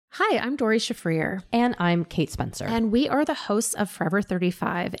Hi, I'm Dory Shafrir. And I'm Kate Spencer. And we are the hosts of Forever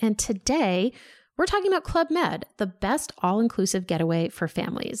 35. And today, we're talking about Club Med, the best all-inclusive getaway for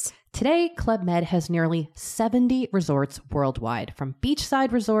families. Today, Club Med has nearly 70 resorts worldwide, from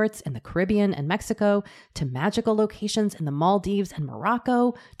beachside resorts in the Caribbean and Mexico, to magical locations in the Maldives and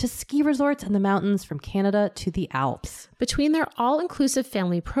Morocco, to ski resorts in the mountains from Canada to the Alps. Between their all-inclusive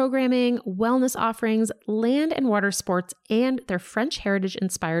family programming, wellness offerings, land and water sports, and their French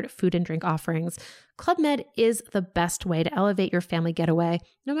heritage-inspired food and drink offerings, Club Med is the best way to elevate your family getaway,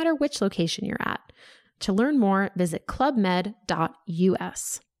 no matter which location you're at. To learn more, visit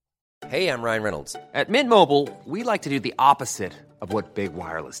clubmed.us. Hey, I'm Ryan Reynolds. At Mint Mobile, we like to do the opposite of what Big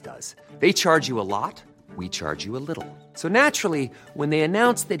Wireless does. They charge you a lot, we charge you a little. So naturally, when they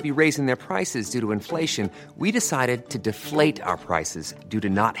announced they'd be raising their prices due to inflation, we decided to deflate our prices due to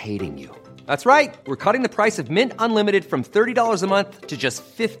not hating you. That's right. We're cutting the price of Mint Unlimited from $30 a month to just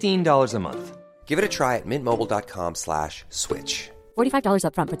 $15 a month. Give it a try at mintmobile.com/switch. $45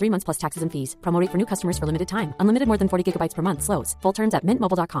 up front for 3 months plus taxes and fees. Promo rate for new customers for limited time. Unlimited more than 40 gigabytes per month slows. Full terms at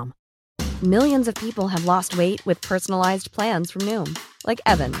mintmobile.com. Millions of people have lost weight with personalized plans from Noom. Like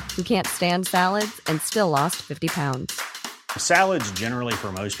Evan, who can't stand salads and still lost 50 pounds. Salads generally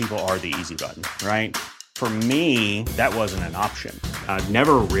for most people are the easy button, right? For me, that wasn't an option. I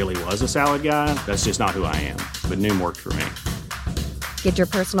never really was a salad guy. That's just not who I am. But Noom worked for me. Get your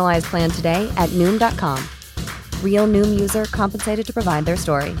personalized plan today at Noom.com. Real Noom user compensated to provide their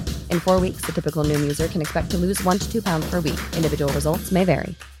story. In 4 weeks, the typical Noom user can expect to lose 1 to 2 pounds per week. Individual results may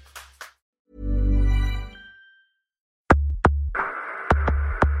vary.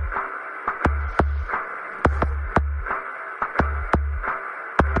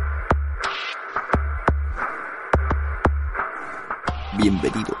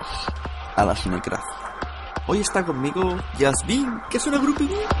 Bienvenidos a la Sunecracia. Hoy está conmigo Yazmin, que es una groupie.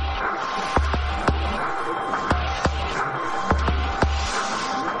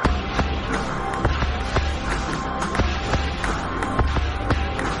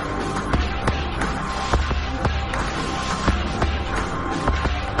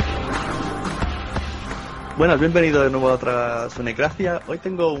 Buenas, bienvenido de nuevo a otra Sunecracia. Hoy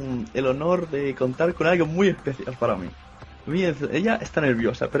tengo el honor de contar con algo muy especial para mí. Ella está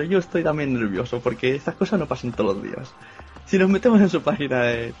nerviosa, pero yo estoy también nervioso porque estas cosas no pasan todos los días. Si nos metemos en su página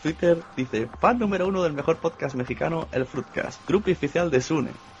de Twitter, dice: fan número 1 del mejor podcast mexicano, el Fruitcast, groupie oficial de Sune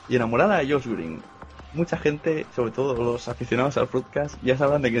y enamorada de Josh Green. Mucha gente, sobre todo los aficionados al Fruitcast, ya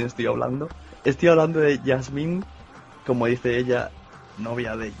sabrán de quién estoy hablando. Estoy hablando de Yazmin, como dice ella,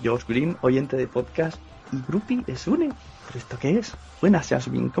 novia de Josh Green, oyente de podcast y groupie de Sune. ¿Pero esto qué es? Buenas,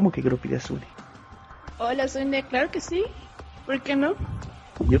 Yazmin, ¿cómo que groupie de Sune? Hola, Sune, claro que sí. ¿Por qué no?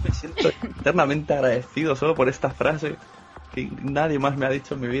 Yo me siento eternamente agradecido solo por esta frase que nadie más me ha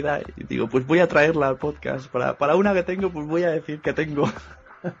dicho en mi vida. Y digo, pues voy a traerla al podcast. Para una que tengo, pues voy a decir que tengo.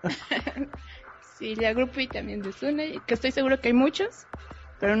 Sí, la groupie también de Sune, que estoy seguro que hay muchos,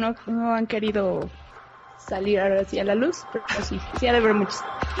 pero no han querido salir ahora sí a la luz. Pero sí ha de haber muchos.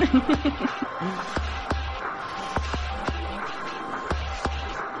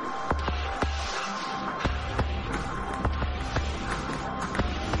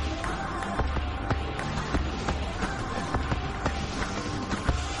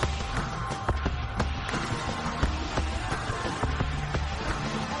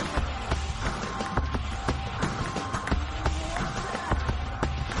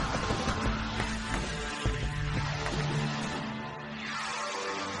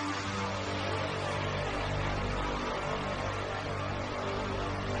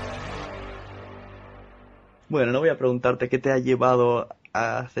 Bueno, no voy a preguntarte qué te ha llevado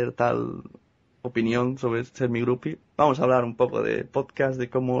a hacer tal opinión sobre ser mi groupie. Vamos a hablar un poco de podcast, de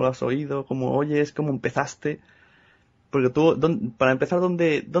cómo lo has oído, cómo oyes, cómo empezaste. Porque tú, para empezar,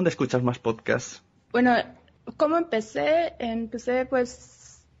 ¿dónde escuchas más podcasts? Bueno, ¿cómo empecé? Empecé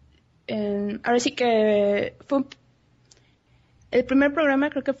pues, ahora sí que fue el primer programa,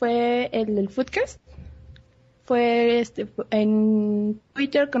 creo que fue el del Foodcast. Fue en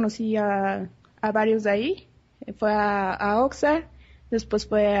Twitter, conocí a varios de ahí. Fue a Oxar, después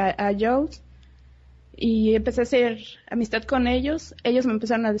fue a Joe's y empecé a hacer amistad con ellos. Ellos me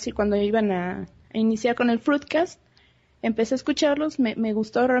empezaron a decir cuando iban a iniciar con el Fruitcast. Empecé a escucharlos, me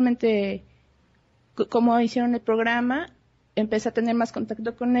gustó realmente cómo hicieron el programa. Empecé a tener más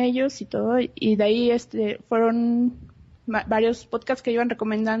contacto con ellos y todo, y de ahí fueron varios podcasts que iban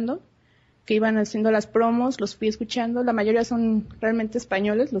recomendando, que iban haciendo las promos, los fui escuchando. La mayoría son realmente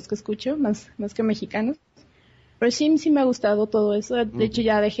españoles los que escucho, más que mexicanos. Pero sí me ha gustado todo eso. De hecho,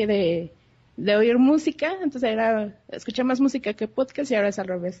 ya dejé de de oír música, entonces era escuchar más música que podcast y ahora es al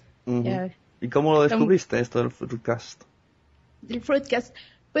revés. Ujú. Ya, ¿Y cómo lo descubriste esto del Fruitcast? el Fruitcast,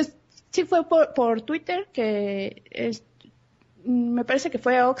 pues sí fue por Twitter, que me parece que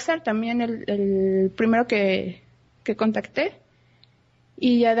fue Oxar también el primero que contacté,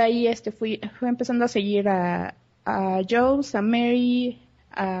 y ya de ahí fui empezando a seguir a Joes, a Mary,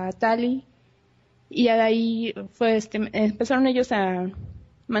 a Tali, y ya de ahí empezaron ellos a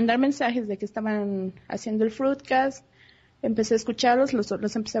mandar mensajes de que estaban haciendo el Fruitcast. Empecé a escucharlos,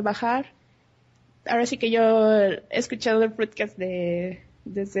 los empecé a bajar. Ahora sí que yo he escuchado el Fruitcast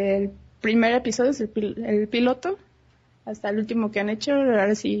desde el primer episodio, desde el piloto, hasta el último que han hecho.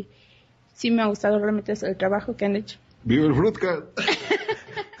 Ahora sí me ha gustado realmente el trabajo que han hecho. ¡Viva el Fruitcast!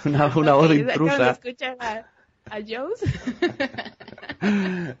 una voz intrusa. Acaban de escuchar a Joes.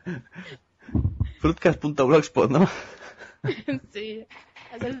 Fruitcast.blogspot, ¿no? Sí,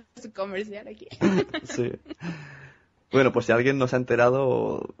 hacer su comercial aquí. Sí. Bueno, pues si alguien no se ha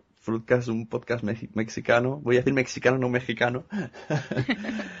enterado, Fruitcast es un podcast mexicano. Voy a decir mexicano, no mexicano.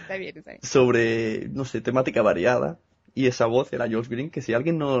 Está bien. Sobre, no sé, temática variada. Y esa voz era Yazmin, que si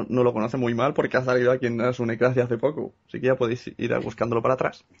alguien no lo conoce muy mal, porque ha salido aquí en la Sunecracia hace poco. Así que ya podéis ir buscándolo para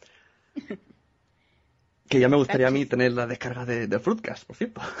atrás. Que ya me gustaría a mí tener la descarga de Fruitcast, por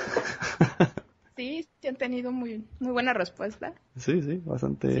cierto. Sí, han tenido muy buena respuesta. Sí,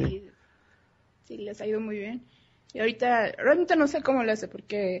 bastante. Sí, les ha ido muy bien. Y ahorita, realmente no sé cómo lo hace,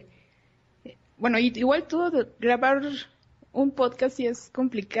 porque, bueno, igual grabar un podcast sí es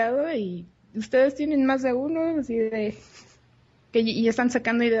complicado, y ustedes tienen más de uno, así de que ya están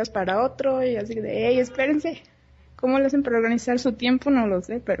sacando ideas para otro, y así de, hey, espérense, ¿cómo lo hacen para organizar su tiempo? No lo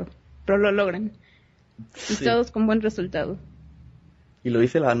sé, pero lo logran. Y Sí. todos con buen resultado. Y lo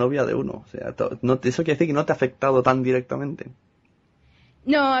dice la novia de uno. O sea, eso quiere decir que no te ha afectado tan directamente.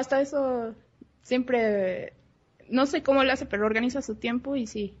 No, hasta eso siempre, no sé cómo lo hace, pero organiza su tiempo y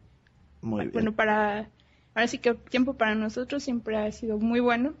sí. Muy bien. Bueno, ahora sí que el tiempo para nosotros siempre ha sido muy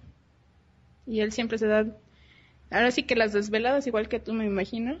bueno. Y él siempre se da, ahora sí que las desveladas, igual que tú, me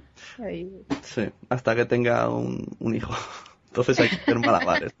imagino. Ahí. Sí, hasta que tenga un hijo. Entonces hay que hacer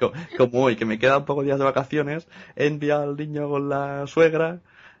malabares. Como hoy, que me quedan pocos días de vacaciones, he enviado al niño con la suegra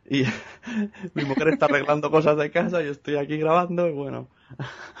y mi mujer está arreglando cosas de casa y yo estoy aquí grabando y bueno,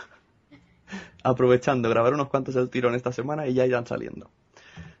 aprovechando, grabar unos cuantos del tirón esta semana y ya irán saliendo.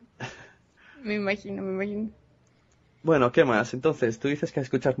 Me imagino. Bueno, ¿qué más? Entonces, tú dices que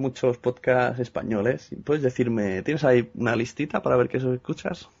escuchas muchos podcasts españoles. ¿Puedes decirme, tienes ahí una listita para ver qué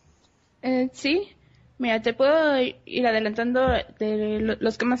escuchas? Sí, mira, te puedo ir adelantando.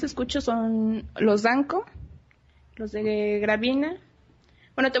 Los que más escucho son los Danco, los de Gravina.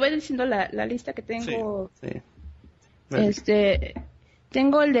 Bueno, te voy diciendo la lista que tengo. Sí.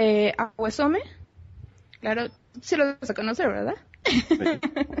 Tengo el de Aguesome. Claro, sí lo vas a conocer, ¿verdad? Sí.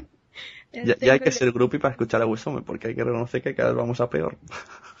 Ya hay que ser groupie para escuchar a Yazmin, porque hay que reconocer que cada vez vamos a peor.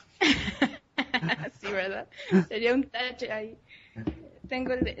 Sí, ¿verdad? Sería un tache ahí.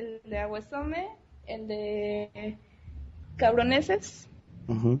 Tengo el de Aguesome, el de Cabroneses,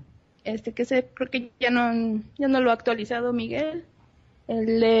 Uh-huh. que creo que ya no lo ha actualizado Miguel.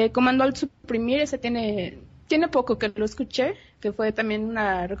 El de Comando al Suprimir, ese tiene poco que lo escuché, que fue también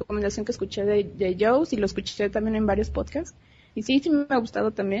una recomendación que escuché de Joe's, y lo escuché también en varios podcasts. Y sí me ha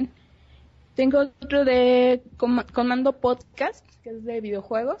gustado también. Tengo otro de Comando Podcast, que es de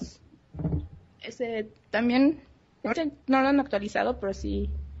videojuegos. Ese también no lo han actualizado, pero sí,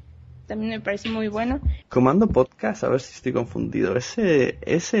 también me parece muy bueno. Comando Podcast, a ver si estoy confundido. Ese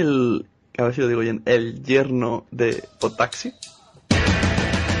es a ver si lo digo bien, el yerno de Podtaxi.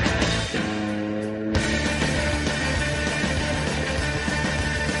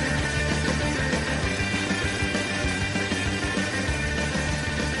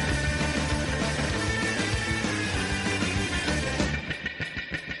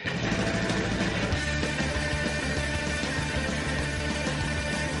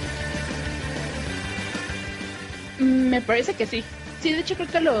 Me parece que sí. Sí, de hecho creo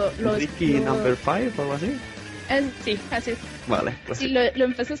que lo Ricky Number 5 o algo así. Sí, así es. Vale, pues Sí, lo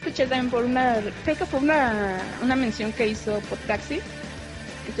empecé a escuchar también creo que fue una mención que hizo por Taxi.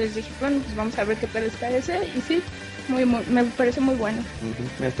 Entonces dije, bueno, pues vamos a ver qué tal está ese. Y sí, me parece muy bueno.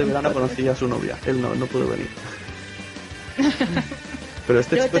 uh-huh. Este verano conocí a su novia. Él no pudo venir. Pero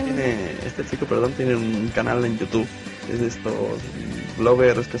este chico tiene un canal en YouTube. Es de estos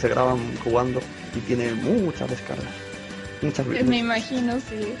bloggers que se graban jugando y tiene muchas descargas. Muchas vistas. Me imagino,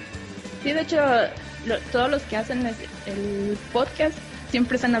 sí. Sí, de hecho, todos los que hacen el podcast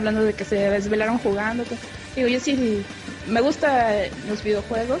siempre están hablando de que se desvelaron jugando. Digo, yo sí me gustan los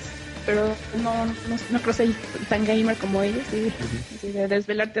videojuegos pero no creo ser tan gamer como ellos, ¿sí? Así de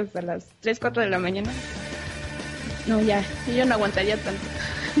desvelarte hasta las 3, 4 de la mañana. No, ya, yo no aguantaría tanto.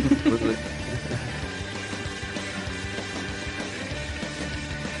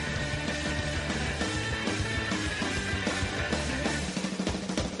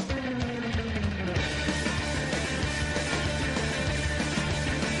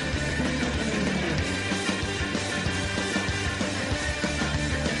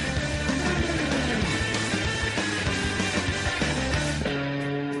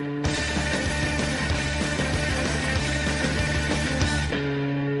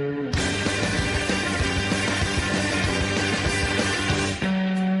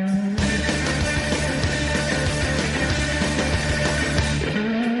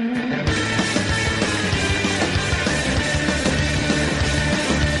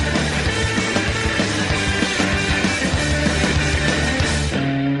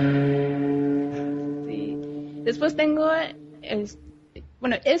 Después tengo,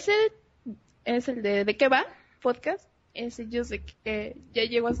 bueno, ese es el de qué va, podcast. Ese yo sé que ya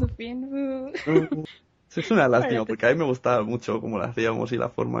llegó a su fin. Es una lástima, porque a mí me gustaba mucho cómo lo hacíamos y la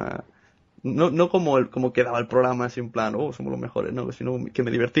forma... No como quedaba el programa así en plan, somos los mejores, no, sino que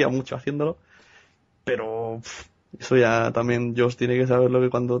me divertía mucho haciéndolo. Pero eso ya también Josh tiene que saberlo, que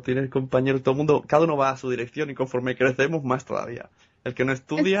cuando tienes compañeros, todo el mundo, cada uno va a su dirección y conforme crecemos más todavía. El que no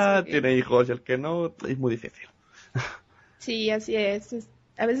estudia tiene hijos y el que no es muy difícil. Sí, así es.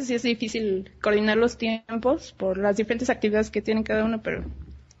 A veces sí es difícil coordinar los tiempos por las diferentes actividades que tienen cada uno, pero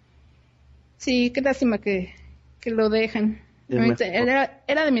sí, qué lástima que lo dejan.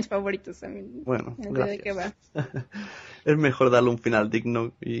 Era de mis favoritos también. Bueno, gracias. ¿De qué va? Es mejor darle un final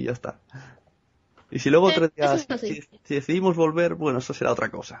digno y ya está. Y si luego 3 días, si decidimos volver, bueno, eso será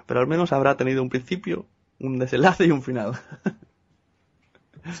otra cosa. Pero al menos habrá tenido un principio, un desenlace y un final.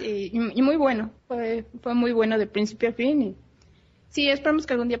 Sí, y muy bueno. Fue muy bueno de principio a fin. Y sí, esperamos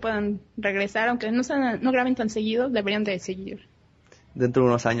que algún día puedan regresar, aunque no graben tan seguido, deberían de seguir. Dentro de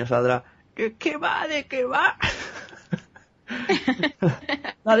unos años saldrá, ¿qué va? ¿De qué va?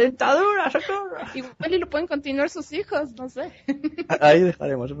 La dentadura, socorro. Igual y lo pueden continuar sus hijos, no sé. Ahí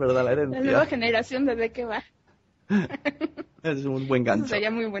dejaremos, es verdad, la herencia. La nueva generación de qué va. Es un buen gancho. Eso sería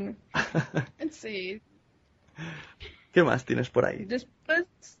muy bueno. Sí. ¿Qué más tienes por ahí? Después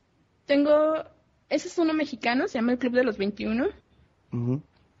tengo... Ese es uno mexicano, se llama El Club de los 21. Uh-huh.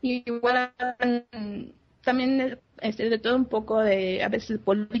 Y igual también de todo un poco, de a veces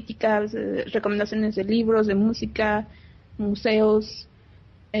política, a veces recomendaciones de libros, de música, museos.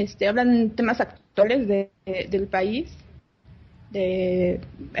 Hablan temas actuales del país.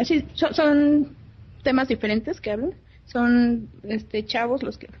 Así, son temas diferentes que hablan. Son chavos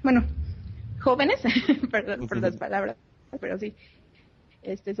los que... Bueno, jóvenes, perdón por las palabras, pero sí,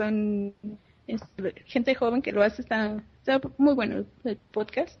 son gente joven que lo hace, está muy bueno el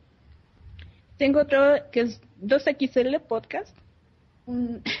podcast. Tengo otro que es 2XL Podcast,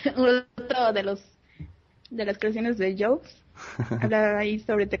 otro de las creaciones de Jobs, habla ahí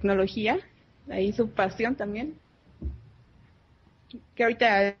sobre tecnología, ahí su pasión también, que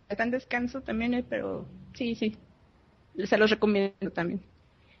ahorita está en descanso también, pero sí, se los recomiendo también.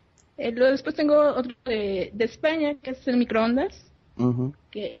 Luego después tengo otro de España, que es el microondas, uh-huh.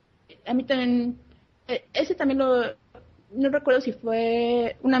 Que a mí también, ese también no recuerdo si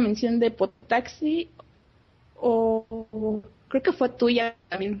fue una mención de Potaxi o creo que fue tuya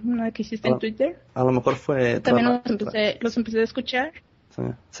también, una que hiciste en Twitter. A lo mejor fue... También los empecé a escuchar. Sí.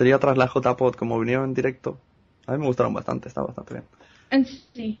 Sería tras la JPod, como vinieron en directo. A mí me gustaron bastante, está bastante bien.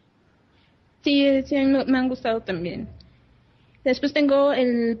 Sí, a mí me han gustado también. Después tengo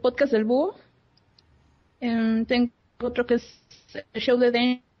el podcast del Búho. Tengo otro que es el show de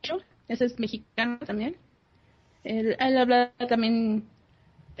Dencho. Ese es mexicano también. Él habla también,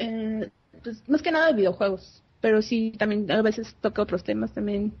 pues, más que nada de videojuegos. Pero sí, también a veces toca otros temas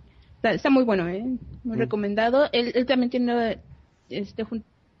también. Está muy bueno, muy recomendado. Él también tiene, junto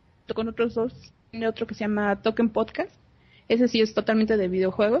con otros dos, tiene otro que se llama Token Podcast. Ese sí es totalmente de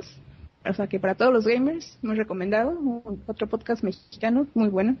videojuegos. O sea que para todos los gamers, muy recomendado. Otro podcast mexicano, muy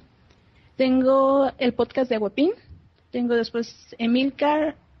bueno. Tengo el podcast de Aguapín. Tengo después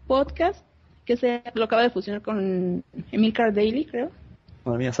Emilcar Podcast, que lo acaba de fusionar con Emilcar Daily, creo.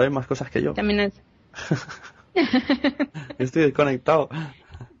 Madre mía, sabes más cosas que yo. También es. Estoy desconectado.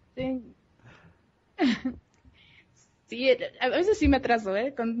 Sí. Sí, a veces sí me atraso,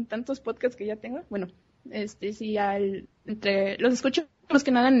 con tantos podcasts que ya tengo. Bueno, sí, los escucho más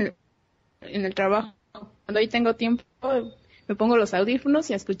que nada en el trabajo. Cuando ahí tengo tiempo, me pongo los audífonos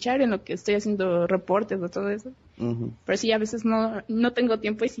y a escuchar en lo que estoy haciendo reportes o todo eso. Pero sí, a veces no tengo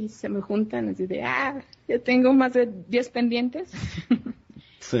tiempo y sí se me juntan, así de, ya tengo más de 10 pendientes.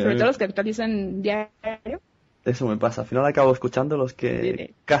 Sí, sobre todo los que actualizan diario. Eso me pasa, al final acabo escuchando los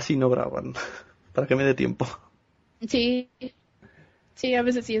que casi no graban, para que me dé tiempo. Sí, a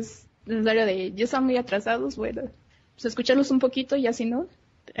veces sí es necesario de, ya están muy atrasados, bueno, pues escucharlos un poquito y así no,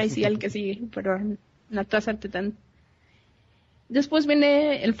 ahí sí al que sigue, pero no atrasarte tanto. Después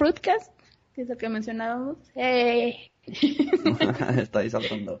viene el Fruitcast, que es lo que mencionábamos. Estáis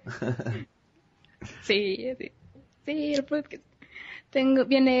saltando. Sí, el Fruitcast.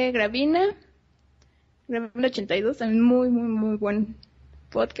 Viene Gravina 82, también muy, muy, muy buen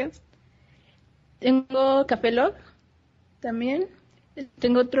podcast. Tengo Café Log, también.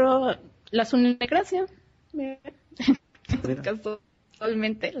 Tengo otro, La Sunecracia.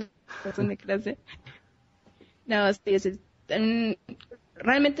 Casualmente, La Sunecracia. No, sí,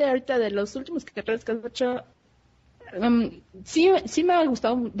 realmente ahorita de los últimos que he hecho, sí me ha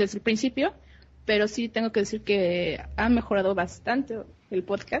gustado desde el principio, pero sí tengo que decir que ha mejorado bastante el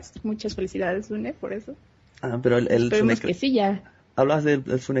podcast. Muchas felicidades, Sune, por eso. Pero esperemos que sí ya. ¿Hablas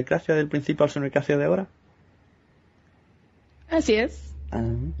del Sunecracia del principio al Sunecracia de ahora? Así es.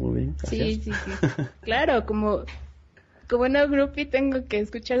 Muy bien, gracias. Sí. Claro, como una groupie tengo que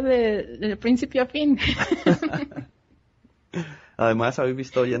escuchar del principio a fin. Además, habéis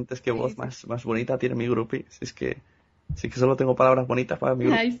visto oyentes qué voz más bonita tiene mi groupie. Es que solo tengo palabras bonitas para mi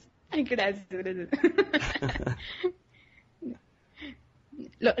groupie. Ay, gracias.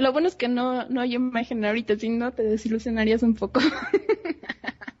 Lo bueno es que no hay imagen ahorita, si no te desilusionarías un poco.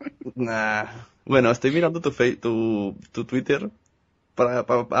 Bueno, estoy mirando tu Twitter para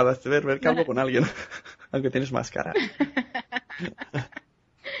ver que hablo con alguien, aunque tienes más cara.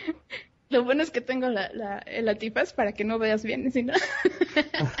 Lo bueno es que tengo el antifaz para que no veas bien, si no.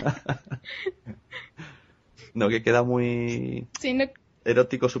 No, que queda muy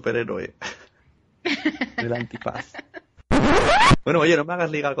erótico superhéroe. El antifaz. Bueno, oye, no me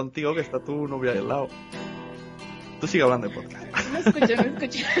hagas ligar contigo, que está tu novia ahí al lado. Tú sigue hablando de podcast. No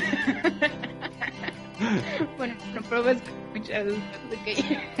escucho. Bueno, no pruebo a escuchar.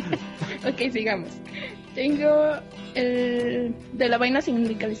 Ok, sigamos. Tengo el de la vaina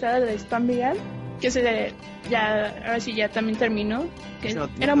sindicalizada de Spam Viral, que ahora sí ya también terminó, que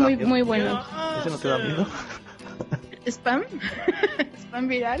era muy muy bueno. ¿Ese no te da miedo? Spam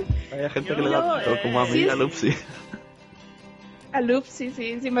Viral. Hay gente que le da miedo, como a mí, a Loop, sí. A Loop, sí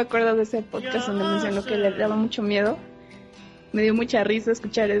me acuerdo de ese podcast donde mencionó que le daba mucho miedo. Me dio mucha risa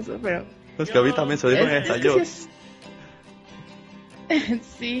escuchar eso, pero... Es que a mí también se lo dijo en ensayo.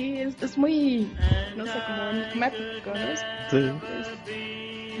 Sí, es muy, no sé, como enigmático, ¿no? Sí.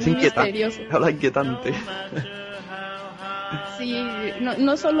 Es inquietante. Misterioso. Habla inquietante. Sí,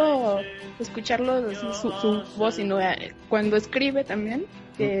 no solo escucharlo, su voz, sino cuando escribe también,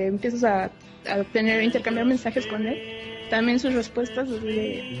 que empiezas a intercambiar mensajes con él. También sus respuestas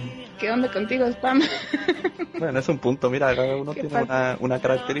de ¿qué onda contigo, Spam? Bueno, es un punto, mira, cada uno tiene una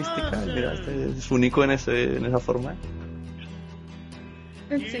característica, mira, este es único en esa forma.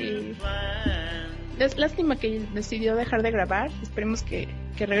 Sí. Es lástima que decidió dejar de grabar, esperemos que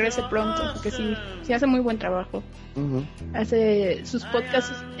regrese pronto, porque sí hace muy buen trabajo. Sus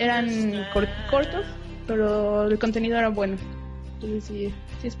podcasts eran cortos, pero el contenido era bueno. Entonces sí,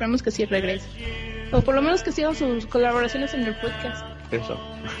 esperemos que sí regrese. O por lo menos que sigan sus colaboraciones en el podcast. Eso.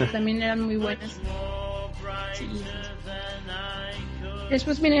 También eran muy buenas. Sí.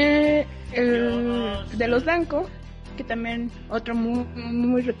 Después viene el de los Danco, que también otro muy,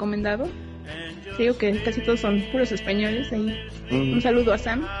 muy recomendado. Digo que casi todos son puros españoles ahí. Un saludo a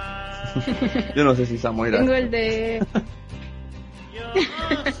Sam. Yo no sé si Sam oirá. Tengo el de...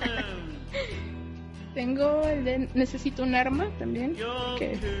 Tengo el de Necesito un arma también,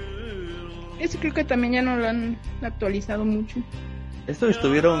 que ese creo que también ya no lo han actualizado mucho. Esto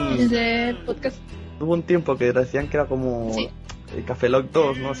estuvieron... El de podcast. Hubo un tiempo que decían que era como Café Lock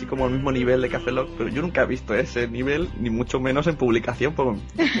 2, ¿no? Así como el mismo nivel de Café Lock, pero yo nunca he visto ese nivel, ni mucho menos en publicación, porque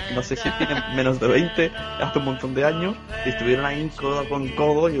no sé si tienen menos de 20, hace un montón de años, y estuvieron ahí codo con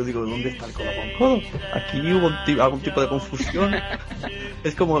codo, y yo digo, ¿dónde está el codo con codo? Aquí hubo algún tipo de confusión.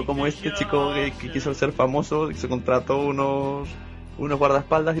 Es como este chico que quiso ser famoso y se contrató unos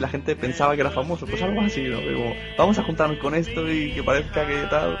guardaespaldas y la gente pensaba que era famoso, pues algo así, ¿no? Como, vamos a juntarnos con esto y que parezca que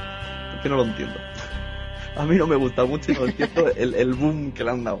tal, que no lo entiendo. A mí no me gusta mucho y no entiendo el boom que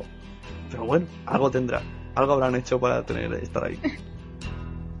le han dado. Pero bueno, algo tendrá. Algo habrán hecho para estar ahí.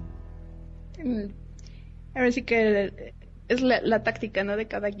 A ver si que es la táctica, ¿no? De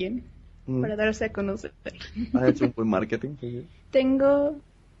cada quien. Para darse a conocer. Ha hecho un buen marketing. Sí. Tengo...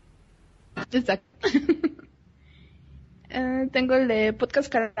 Exacto. Tengo el de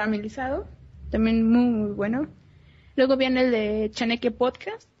podcast caramelizado, también muy, muy bueno. Luego viene el de Chaneque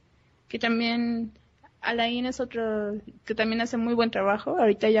Podcast, que también Alain es otro que también hace muy buen trabajo.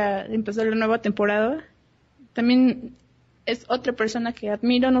 Ahorita ya empezó la nueva temporada. También es otra persona que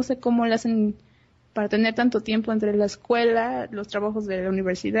admiro, no sé cómo le hacen para tener tanto tiempo entre la escuela, los trabajos de la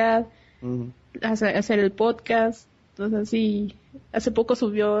universidad, hacer el podcast. Entonces sí, hace poco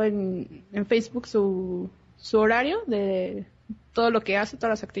subió en Facebook su horario de todo lo que hace,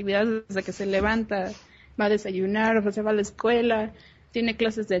 todas las actividades, desde que se levanta, va a desayunar, se va a la escuela, tiene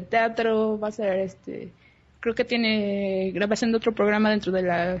clases de teatro, va a hacer creo que tiene grabación de otro programa dentro de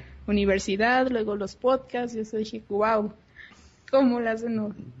la universidad, luego los podcasts, y eso dije, wow, ¿cómo lo hacen?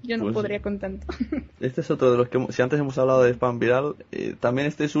 No, yo no podría con tanto. Este es otro de los que, si antes hemos hablado de spam viral, también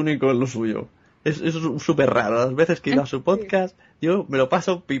este es único en lo suyo. Es súper raro. Las veces que he ido a su podcast, yo me lo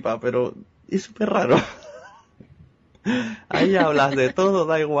paso pipa, pero es súper raro. Ahí hablas de todo,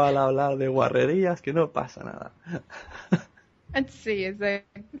 da igual hablar de guarrerías, que no pasa nada. Sí,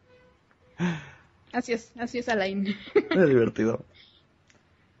 así es Alain. Es divertido.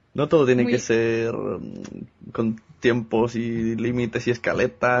 No todo tiene que ser con tiempos y límites y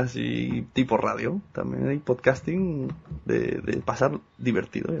escaletas y tipo radio. También hay podcasting de pasar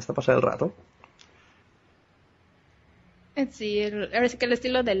divertido, hasta pasar el rato. Sí, ahora sí que el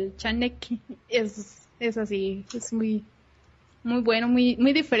estilo del Chanek es así, es muy muy bueno, muy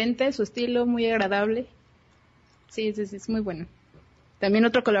muy diferente su estilo, muy agradable. Sí, es muy bueno. También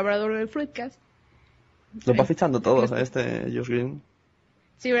otro colaborador del Fruitcast. Lo va fichando todos, Josh Green.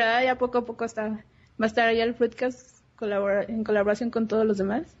 Sí, ¿verdad? Ya poco a poco va a estar allá el Fruitcast en colaboración con todos los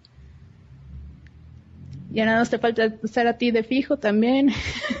demás. Ya nada más te falta estar a ti de fijo también.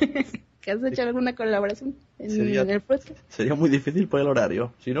 ¿Que has hecho alguna colaboración en el podcast? Sería muy difícil por el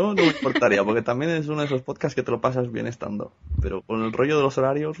horario. Si no, no me importaría, porque también es uno de esos podcasts que te lo pasas bien estando. Pero con el rollo de los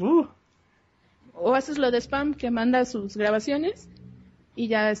horarios... O haces lo de spam, que manda sus grabaciones y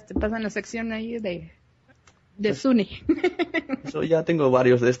ya pasan la sección ahí de Sune. Eso ya tengo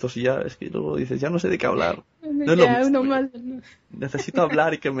varios de estos y ya es que luego dices, ya no sé de qué hablar. No es ya, lo mismo. uno más. Necesito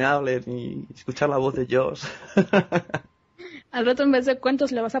hablar y que me hablen y escuchar la voz de Josh. Al rato en vez de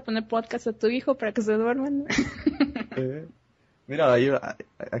cuentos le vas a poner podcast a tu hijo para que se duerman. Mira, ahí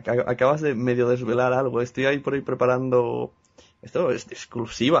acabas de medio desvelar algo. Estoy ahí por ahí preparando... Esto es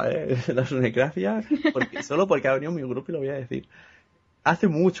exclusiva, la sonecracia, solo porque ha venido mi grupo y lo voy a decir. Hace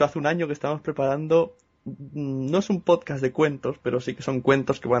un año que estamos preparando... No es un podcast de cuentos, pero sí que son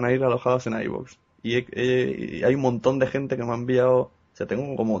cuentos que van a ir alojados en iVoox. Y hay un montón de gente que me ha enviado... O sea,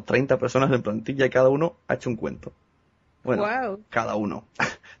 tengo como 30 personas en plantilla y cada uno ha hecho un cuento. Bueno, wow. Cada uno.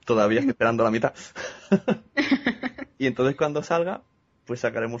 Todavía estoy esperando la mitad. Y entonces cuando salga, pues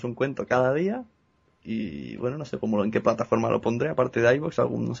sacaremos un cuento cada día. Y bueno, no sé en qué plataforma lo pondré, aparte de iVoox,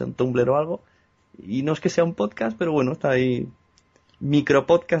 no sé, en Tumblr o algo. Y no es que sea un podcast, pero bueno, está ahí. Micro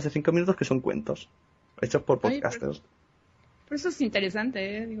podcast de 5 minutos que son cuentos. Hechos por podcasters. Pero eso es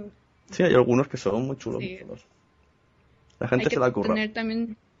interesante, digo. Sí, hay algunos que son muy chulos. Sí. La gente se la curra. Hay que tener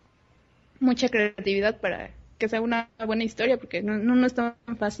también mucha creatividad para que sea una buena historia, porque no es tan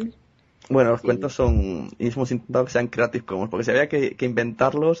fácil. Bueno, los cuentos son... Y hemos intentado que sean Creative Commons, porque si había que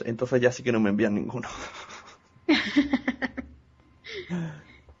inventarlos, entonces ya sí que no me envían ninguno.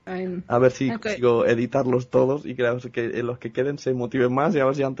 A ver si consigo editarlos todos y que los que queden se motiven más, y a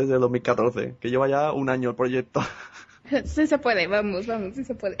ver si antes del 2014, que lleva ya un año el proyecto. Sí se puede, vamos, sí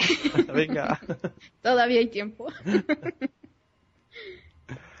se puede. Venga. Todavía hay tiempo.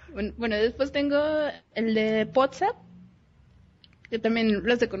 Bueno, después tengo el de WhatsApp, que también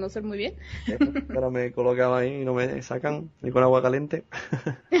lo has de conocer muy bien. Ahora me colocaba ahí y no me sacan ni con agua caliente.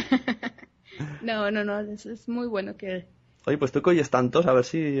 No, es muy bueno que... Oye, pues tú que oyes tantos, a ver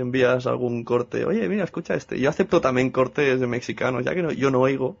si envías algún corte. Oye, mira, escucha este. Yo acepto también cortes de mexicanos, ya que yo no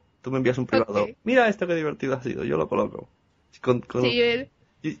oigo. Tú me envías un privado. Okay. Mira esto, qué divertido ha sido. Yo lo coloco.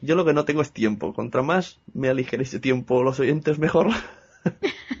 Sí, yo lo que no tengo es tiempo. Contra más me aligere ese tiempo los oyentes, mejor.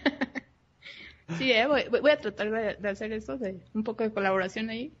 Sí, voy a tratar de hacer eso, de un poco de colaboración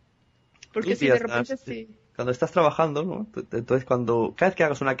ahí. Porque si de repente sí... Cuando estás trabajando, ¿no? Entonces cada vez que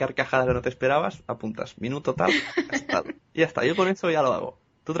hagas una carcajada que no te esperabas, apuntas minuto tal, y ya está. Yo con eso ya lo hago.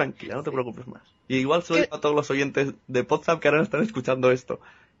 Tú tranquila, no te preocupes más. Y igual se lo digo a todos los oyentes de WhatsApp que ahora están escuchando esto.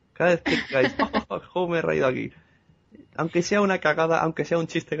 Cada vez que digáis, ¿cómo me he reído aquí? Aunque sea una cagada, aunque sea un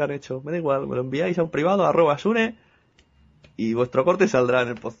chiste que han hecho, me da igual, me lo enviáis a un privado, @sune, y vuestro corte saldrá en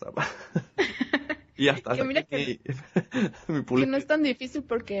el WhatsApp. Y ya está. Que mira que no es tan difícil,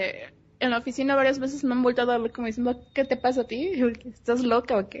 porque en la oficina varias veces me han volteado a ver como diciendo, ¿qué te pasa a ti? ¿Estás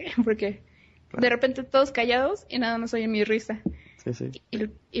loca o qué? Porque De repente todos callados y nada más oye mi risa. Sí.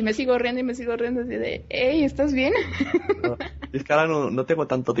 Y me sigo riendo así de, hey, ¿estás bien? No, es que ahora no tengo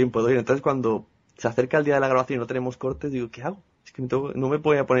tanto tiempo de oír, entonces cuando se acerca el día de la grabación y no tenemos cortes, digo, ¿qué hago? Es que no me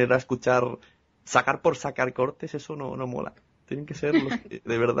voy a poner a escuchar, sacar por sacar cortes, eso no mola. Tienen que ser los que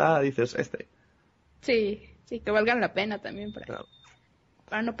de verdad dices, Sí, que valgan la pena también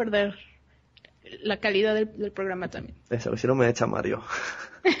para no perder la calidad del programa también. Eso, si no me echa Mario.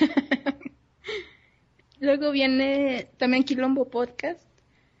 Luego viene también Quilombo Podcast,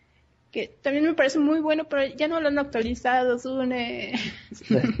 que también me parece muy bueno, pero ya no lo han actualizado, Sune.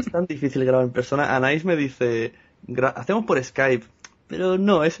 Es tan difícil grabar en persona. Anaís me dice, hacemos por Skype, pero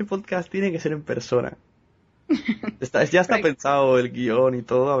no, ese podcast tiene que ser en persona. Ya está pensado el guión y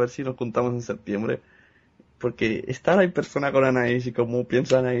todo, a ver si nos juntamos en septiembre. Porque estar en persona con Anaís y cómo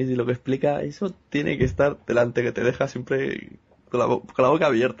piensa Anaís y lo que explica, eso tiene que estar delante, que te deja siempre con la boca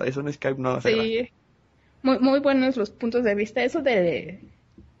abierta. Eso en Skype no hace gracia. Muy, muy buenos los puntos de vista. Eso de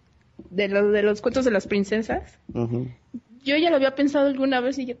los cuentos de las princesas. Uh-huh. Yo ya lo había pensado alguna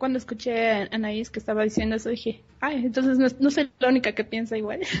vez y yo cuando escuché a Anaís que estaba diciendo eso dije, ay, entonces no soy la única que piensa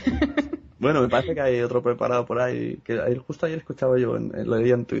igual. Bueno, me parece que hay otro preparado por ahí, que justo ayer escuchaba yo, lo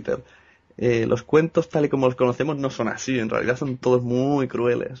leía en Twitter. Los cuentos tal y como los conocemos no son así, en realidad son todos muy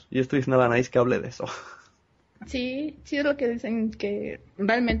crueles. Y estoy diciendo a Anaís que hable de eso. Sí, es lo que dicen, que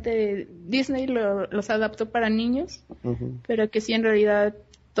realmente Disney los adaptó para niños, uh-huh. Pero que sí en realidad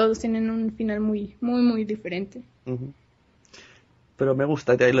todos tienen un final muy, muy, muy diferente. Uh-huh. Pero me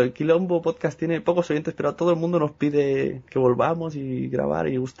gusta, el Quilombo Podcast tiene pocos oyentes, pero a todo el mundo nos pide que volvamos y grabar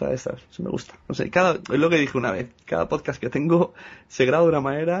y gusta eso me gusta. No sé, es lo que dije una vez, cada podcast que tengo se graba de una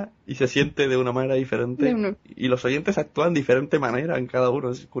manera y se siente de una manera diferente y los oyentes actúan de diferente manera en cada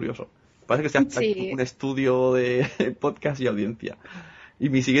uno, es curioso. Parece que sea un estudio de podcast y audiencia. Y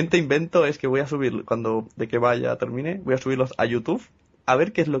mi siguiente invento es que voy a subir, cuando de que vaya termine, voy a subirlos a YouTube a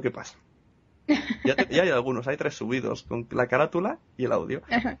ver qué es lo que pasa. Ya hay algunos, hay 3 subidos, con la carátula y el audio.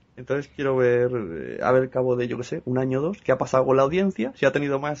 Ajá. Entonces quiero ver, a ver, cabo de, yo qué sé, un año o 2, qué ha pasado con la audiencia, si ha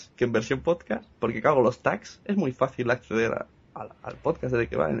tenido más que en versión podcast, porque claro, los tags es muy fácil acceder al podcast desde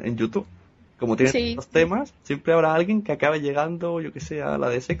que va en YouTube. Como tienen los temas, siempre habrá alguien que acabe llegando, yo que sé, a la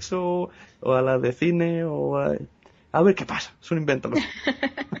de sexo, o a la de cine, o a ver qué pasa. Es un invento, ¿no?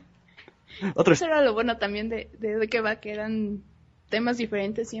 Eso era lo bueno también de que va, que eran temas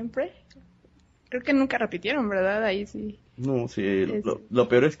diferentes siempre. Creo que nunca repitieron, ¿verdad? Ahí sí. No, sí. Lo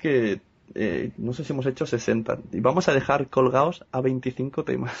peor es que no sé si hemos hecho 60. Y vamos a dejar colgados a 25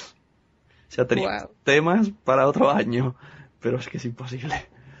 temas. O sea, teníamos temas para otro año. Pero es que es imposible.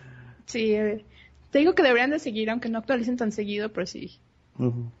 Sí, te digo que deberían de seguir, aunque no actualicen tan seguido, pero sí.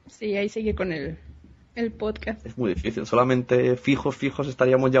 Uh-huh. Sí, ahí sigue con el podcast. Es muy difícil, solamente fijos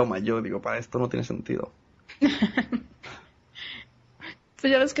estaríamos ya yo. Digo, para esto no tiene sentido.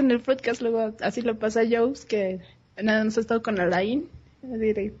 Pues ya ves que en el podcast luego así lo pasa a Jones, que nada más ha estado con Alain.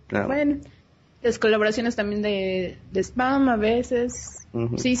 Claro. Bueno, las colaboraciones también de spam a veces.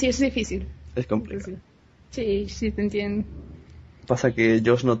 Uh-huh. Sí, es difícil. Es complicado. Sí, te entiendo. Pasa que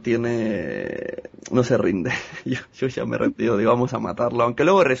Josh no se rinde. Yo ya me he rendido, digo, vamos a matarlo. Aunque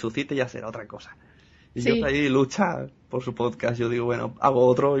luego resucite ya será otra cosa. Y Josh ahí lucha por su podcast. Yo digo, bueno, hago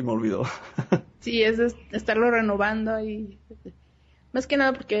otro y me olvido. Sí, es estarlo renovando y... Más que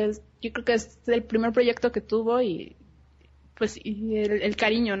nada porque yo creo que es el primer proyecto que tuvo y pues y el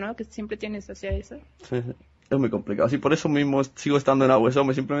cariño, ¿no? Que siempre tienes hacia eso. Sí. Es muy complicado. Así por eso mismo sigo estando en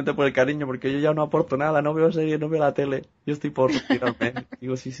AWSOME, simplemente por el cariño, porque yo ya no aporto nada, no veo series, no veo la tele. Yo estoy por retirarme.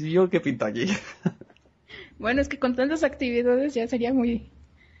 Digo, sí, yo qué pinta aquí. Bueno, es que con tantas actividades ya sería muy...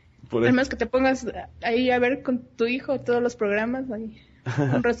 Además que te pongas ahí a ver con tu hijo todos los programas, ahí,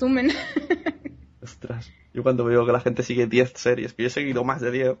 un resumen. Ostras. Yo cuando veo que la gente sigue 10 series, que yo he seguido más de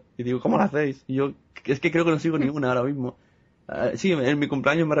 10, y digo, ¿cómo lo hacéis? Y yo, es que creo que no sigo ninguna ahora mismo. Sí, en mi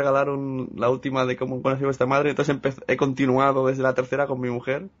cumpleaños me regalaron la última de cómo conocí a vuestra madre, entonces he continuado desde la tercera con mi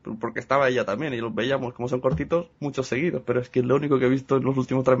mujer, porque estaba ella también, y los veíamos, como son cortitos, muchos seguidos, pero es que es lo único que he visto en los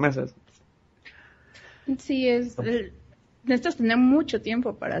últimos 3 meses. Sí, necesitas tener mucho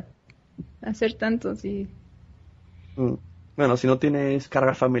tiempo para hacer tanto, sí. Bueno, si no tienes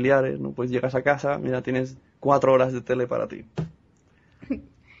cargas familiares, ¿no? Pues llegas a casa, mira, tienes 4 horas de tele para ti.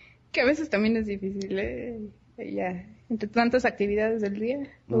 Que a veces también es difícil, ya, entre tantas actividades del día,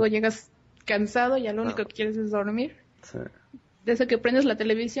 luego llegas cansado y ya lo único que quieres es dormir. Sí. Desde que prendes la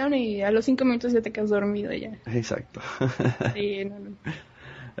televisión y a los 5 minutos ya te quedas dormido ya. Exacto. Sí, no.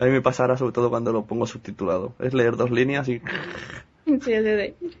 A mí me pasa ahora sobre todo cuando lo pongo subtitulado. Es leer 2 líneas y... Sí,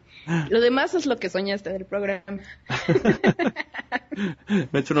 lo demás es lo que soñaste del programa. Me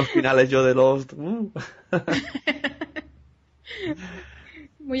he hecho unos finales yo de Lost.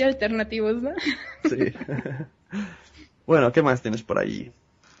 Muy alternativos, ¿no? Sí. Bueno, ¿qué más tienes por ahí?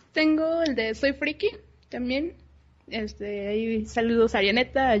 Tengo el de Soy Friki, también. Ahí saludos a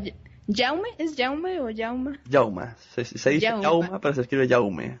Arianeta, a Jaume, ¿es Jaume o Jauma? Jauma. Se dice Jauma, pero se escribe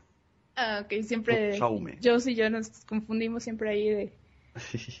Jaume. Ah, ok, siempre. Jaume. Yo y yo nos confundimos siempre ahí de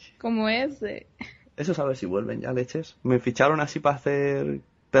cómo es. Eso es a ver si vuelven ya, leches. Me ficharon así para hacer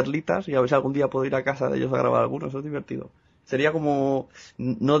perlitas y a ver si algún día puedo ir a casa de ellos a grabar algunos. Eso es divertido. Sería como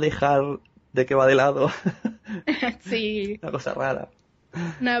no dejar de que va de lado. Sí. Una cosa rara.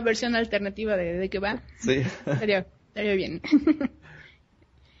 Una versión alternativa de que va. Sí. Estaría bien.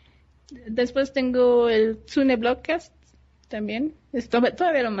 Después tengo el Tsune Blogcast también.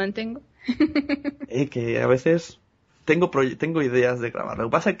 Todavía lo mantengo. Que a veces tengo ideas de grabar. Lo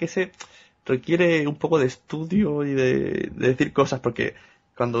que pasa es que ese requiere un poco de estudio y de decir cosas, porque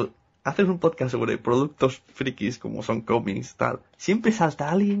cuando haces un podcast sobre productos frikis como son cómics, tal, siempre salta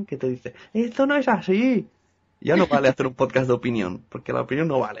alguien que te dice, esto no es así. Ya no vale hacer un podcast de opinión, porque la opinión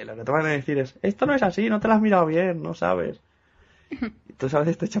no vale. Lo que te van a decir es, esto no es así, no te lo has mirado bien, no sabes. Entonces a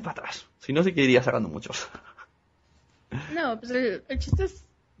veces te echa para atrás. Si no, sí que iría sacando muchos. No, pues el chiste es,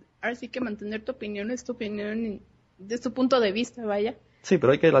 ahora sí que mantener tu opinión es tu opinión y desde tu punto de vista, vaya. Sí,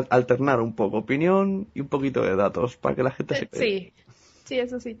 pero hay que alternar un poco opinión y un poquito de datos para que la gente se Sí,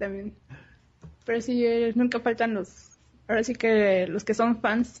 eso sí también. Pero sí, nunca faltan ahora sí que los que son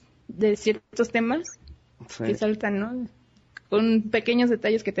fans de ciertos temas que saltan, ¿no? Con pequeños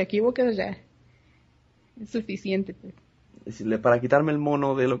detalles que te equivoques ya es suficiente. Pues. Para quitarme el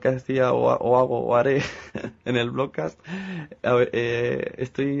mono de lo que hacía o hago o haré en el blogcast,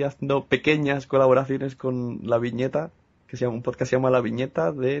 estoy haciendo pequeñas colaboraciones con La Viñeta, que se llama un podcast que se llama La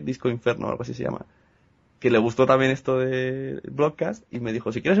Viñeta de Disco Inferno, algo así se llama, que le gustó también esto de blogcast y me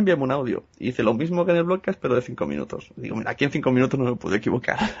dijo, si quieres envíame un audio. Y hice lo mismo que en el blogcast, pero de 5 minutos. Digo, mira, aquí en 5 minutos no me puedo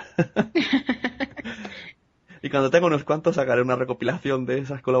equivocar. Y cuando tenga unos cuantos sacaré una recopilación de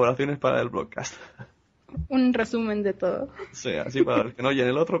esas colaboraciones para el blogcast. Un resumen de todo. Sí, así para los que no oyen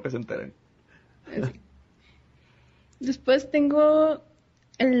el otro, que se enteren. Así. Después tengo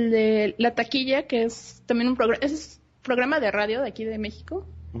el de La Taquilla, que es también un programa de radio de aquí de México.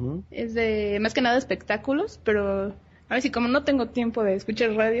 Uh-huh. Es de más que nada espectáculos, pero a ver si como no tengo tiempo de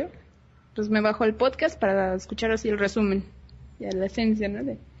escuchar radio, pues me bajo el podcast para escuchar así el resumen, ya la esencia,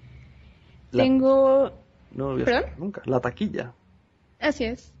 ¿no? Tengo... No lo voy a escuchar nunca. La Taquilla. Así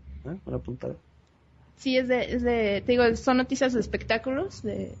es. Una puntada. Sí, es de, te digo, son noticias de espectáculos,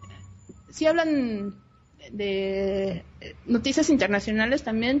 sí hablan de noticias internacionales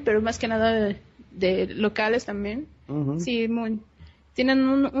también, pero más que nada de locales también. Uh-huh. Sí, tienen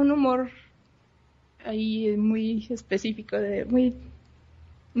un humor ahí muy específico,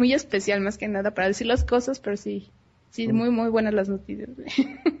 muy especial más que nada para decir las cosas, pero sí, muy muy buenas las noticias.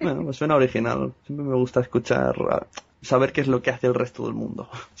 Bueno, me suena original. Siempre me gusta escuchar, saber qué es lo que hace el resto del mundo.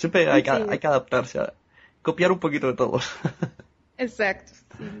 Siempre hay que adaptarse copiar un poquito de todos. Exacto.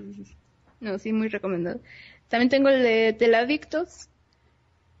 Sí. No, sí, muy recomendado. También tengo el de Teladictos,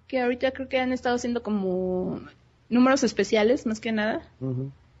 que ahorita creo que han estado haciendo como números especiales, más que nada.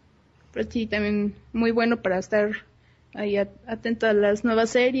 Uh-huh. Pero sí, también muy bueno para estar ahí atento a las nuevas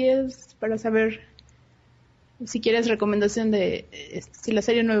series, para saber si quieres recomendación de si la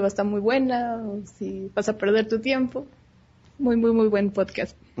serie nueva está muy buena o si vas a perder tu tiempo. Muy, muy, muy buen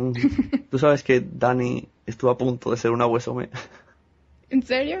podcast. Uh-huh. Tú sabes que Dani estuvo a punto de ser una huesome. ¿En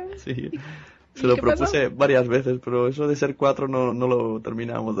serio? Sí. Se lo propuse varias veces, pero eso de ser 4 no lo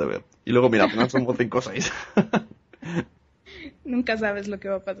terminamos de ver. Y luego, mira, apenas somos 5 o 6. Nunca sabes lo que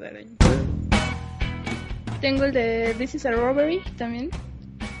va a pasar ahí. Tengo el de This is a Robbery también.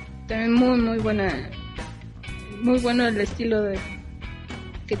 También muy, muy buena. Muy bueno el estilo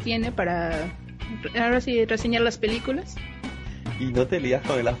que tiene para ahora sí reseñar las películas. ¿Y no te lías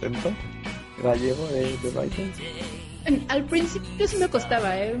con el acento gallego de Brighton? Al principio sí me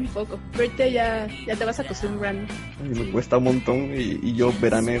costaba, un poco. Pero ahorita ya te vas acostumbrando. Me cuesta un montón y yo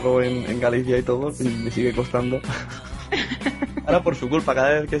veranego en Galicia y todo, y me sigue costando. Ahora por su culpa,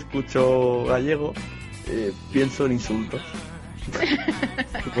 cada vez que escucho gallego, pienso en insultos.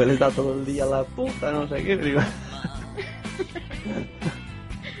 Pues les da todo el día la puta, no sé qué, digo.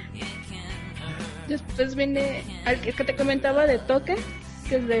 Después viene al que te comentaba de Token,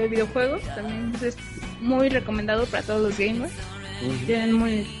 que es de videojuegos, también es muy recomendado para todos los gamers. Uh-huh. Tienen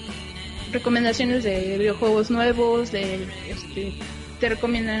muy recomendaciones de videojuegos nuevos, te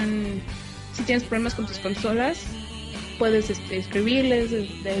recomiendan si tienes problemas con tus consolas, puedes escribirles,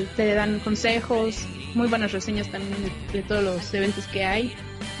 te dan consejos, muy buenas reseñas también de todos los eventos que hay,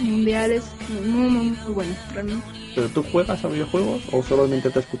 mundiales, muy bueno, realmente. ¿Pero tú juegas a videojuegos o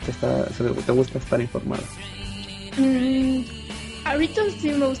solamente te gusta estar informada? Ahorita sí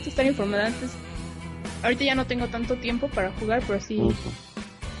me gusta estar informada. Ahorita ya no tengo tanto tiempo para jugar, pero sí,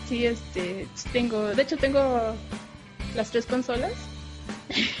 sí, tengo las 3 consolas,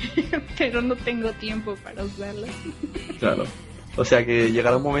 pero no tengo tiempo para usarlas. Claro. O sea que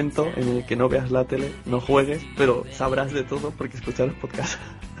llegará un momento en el que no veas la tele, no juegues, pero sabrás de todo porque escuchas los podcasts.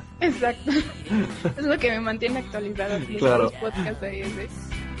 Exacto. Es lo que me mantiene actualizada. Los podcasts ahí.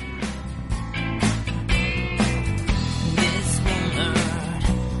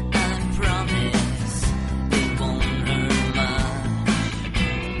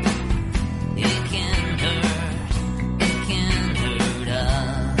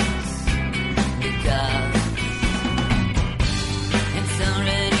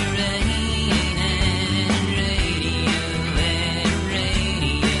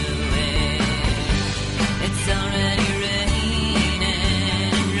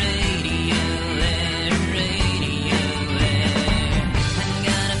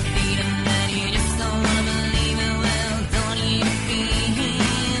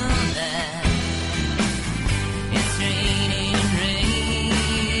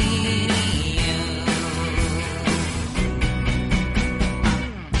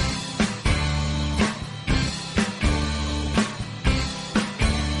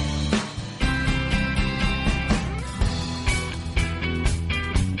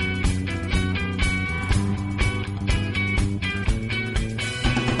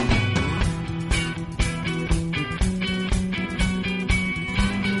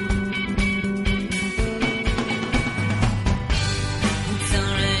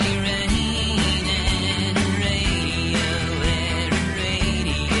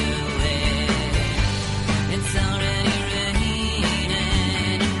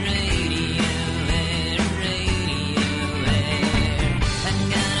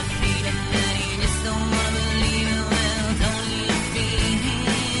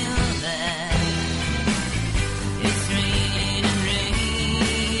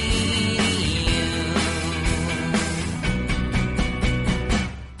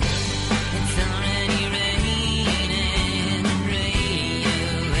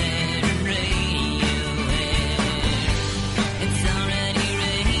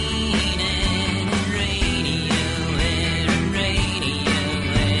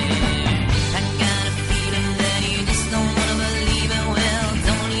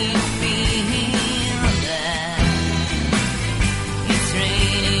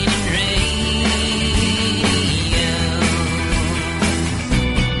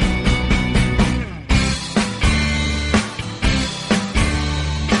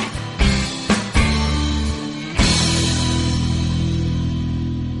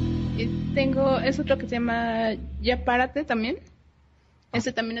 Es otro que se llama Ya Párate también.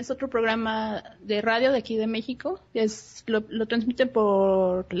 Este también es otro programa de radio de aquí de México. Lo transmiten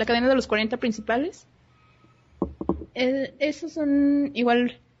por la cadena de los 40 principales. Esos son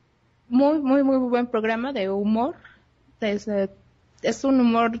igual muy buen programa de humor. Es un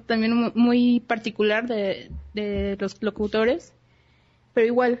humor también muy particular de los locutores. Pero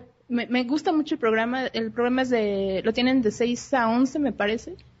igual, me gusta mucho el programa. El programa lo tienen de 6 a 11 me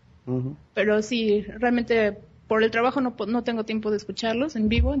parece. Uh-huh. Pero sí, realmente por el trabajo no tengo tiempo de escucharlos en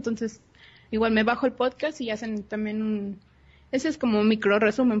vivo, entonces igual me bajo el podcast y hacen también ese es como un micro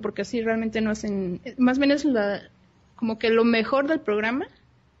resumen, porque así realmente no hacen, más bien es como que lo mejor del programa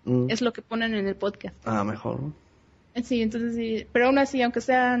es lo que ponen en el podcast. Ah, mejor. Sí, entonces sí, pero aún así, aunque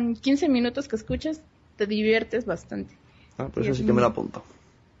sean 15 minutos que escuchas, te diviertes bastante. Ah, pues eso sí que me lo apunto.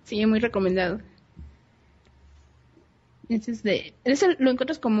 Sí, muy recomendado. Ese lo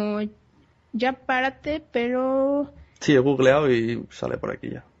encuentras como Ya Párate, pero... Sí, he googleado y sale por aquí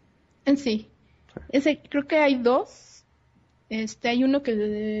ya. Sí. Ese, creo que hay 2. Hay uno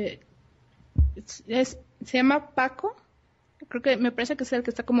que se llama Paco. Creo que me parece que es el que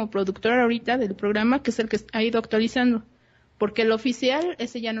está como productor ahorita del programa, que es el que ha ido actualizando. Porque el oficial,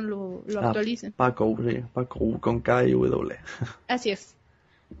 ese ya no lo actualizan. Paco, sí. Paco con K y W. Así es.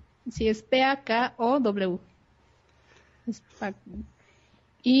 Sí, es P-A-K-O-W.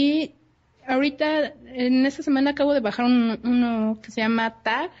 Y ahorita en esta semana acabo de bajar uno que se llama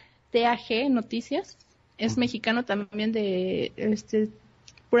TAG Noticias. Es mexicano también, de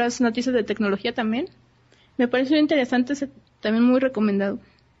puras noticias de tecnología también. Me pareció interesante, también muy recomendado.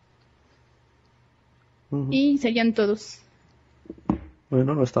 Uh-huh. Y serían todos.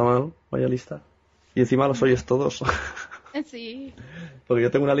 Bueno, no está mal, vaya lista. Y encima los oyes todos. Sí. Porque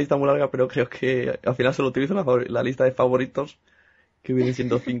yo tengo una lista muy larga, pero creo que al final solo utilizo la lista de favoritos, que viene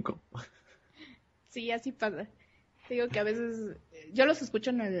siendo 5. Sí, así pasa. Digo que a veces yo los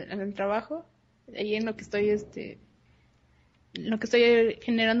escucho en el trabajo, ahí en lo que estoy, en lo que estoy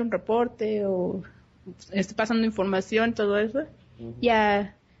generando un reporte o pasando información, todo eso.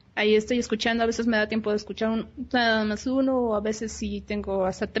 Ya ahí estoy escuchando, a veces me da tiempo de escuchar nada más uno, o a veces si tengo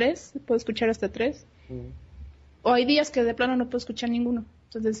hasta 3, puedo escuchar hasta 3. O hay días que de plano no puedo escuchar ninguno.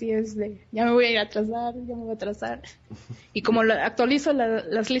 Entonces sí es ya me voy a ir a atrasar, ya me voy a atrasar. Y como actualizo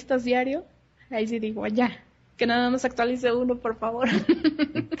las listas diario, ahí sí digo, ya, que nada más actualice uno, por favor.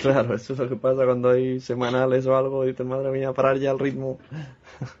 Claro, eso es lo que pasa cuando hay semanales o algo y dices, madre mía, parar ya el ritmo.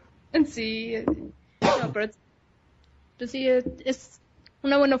 Sí, no, pero pues sí, es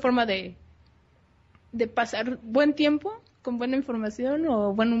una buena forma de pasar buen tiempo con buena información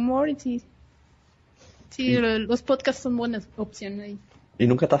o buen humor. Y sí, los podcasts son buenas opciones ahí. ¿Y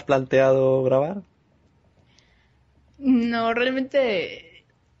nunca te has planteado grabar? No, realmente,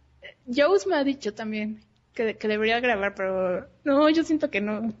 Jones me ha dicho también que debería grabar, pero no, yo siento que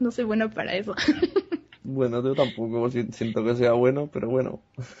no soy buena para eso. Bueno, yo tampoco siento que sea bueno, pero bueno.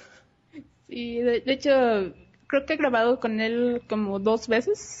 Sí, de hecho, creo que he grabado con él como 2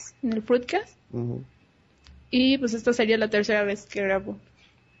 veces en el Fruitcast. Y pues esta sería la tercera vez que grabo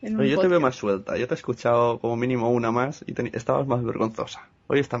en un Oye, yo te podcast. veo más suelta. Yo te he escuchado como mínimo una más y estabas más vergonzosa.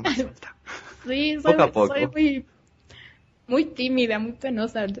 Hoy estás más suelta. Sí, Poco a poco. soy muy tímida, muy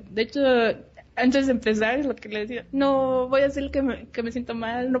penosa. De hecho, antes de empezar, es lo que le decía, no, voy a decir que me siento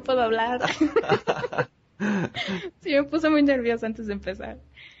mal, no puedo hablar. Sí, me puse muy nerviosa antes de empezar.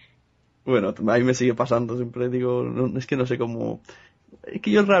 Bueno, a mí me sigue pasando. Siempre digo, es que no sé cómo... Es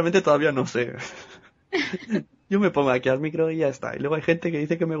que yo realmente todavía no sé. Yo me pongo aquí al micro y ya está. Y luego hay gente que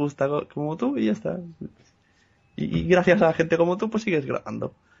dice que me gusta como tú y ya está. Y gracias a la gente como tú, pues sigues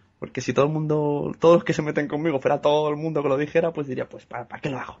grabando. Porque si todo el mundo, todos los que se meten conmigo, fuera todo el mundo que lo dijera, pues diría, pues ¿para qué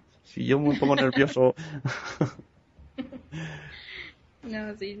lo hago? Si yo me pongo nervioso...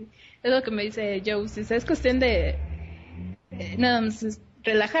 No, sí, es lo que me dice Joe. Si es cuestión de nada más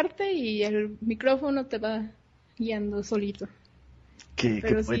relajarte y el micrófono te va guiando solito. Qué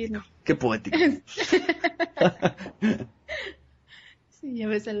Pero poético, sí, no. qué poético. Sí, ya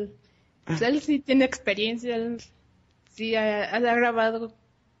ves, pues él sí tiene experiencia, él sí ha grabado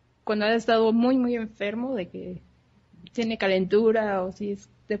cuando ha estado muy, muy enfermo, de que tiene calentura o si es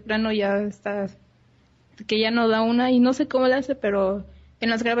de plano ya está, que ya no da una y no sé cómo le hace, pero en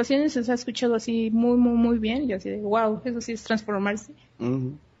las grabaciones se ha escuchado así muy, muy, muy bien y así de wow, eso sí es transformarse.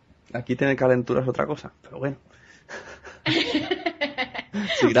 Aquí tener calentura es otra cosa, pero bueno.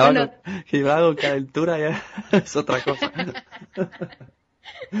 Si graba con calentura ya es otra cosa.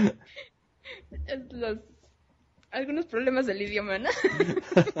 Algunos problemas del idioma, ¿no?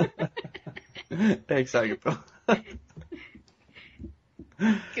 Exacto.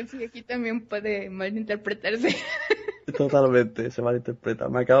 Que sí, aquí también puede malinterpretarse. Totalmente, se malinterpreta.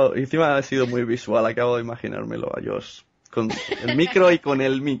 Encima ha sido muy visual, acabo de imaginármelo a Josh. Con el micro y con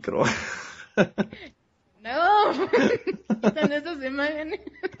el micro. No, quitan esas imágenes.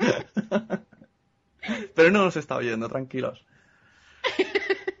 Pero no nos está oyendo, tranquilos.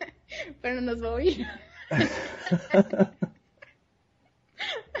 Pero nos va a oír.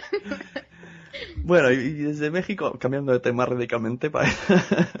 Bueno, y desde México, cambiando de tema radicalmente,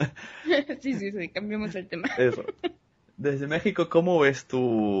 Sí, cambiamos el tema. Eso. Desde México, ¿cómo ves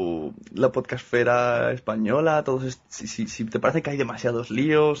tú la podcastfera española? Si te parece que hay demasiados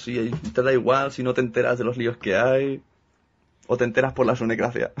líos, si te da igual, si no te enteras de los líos que hay, o te enteras por la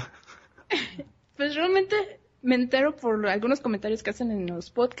sonecracia. Pues realmente me entero por algunos comentarios que hacen en los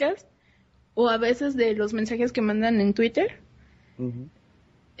podcasts o a veces de los mensajes que mandan en Twitter.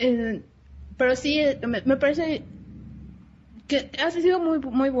 Pero sí, me parece que ha sido muy,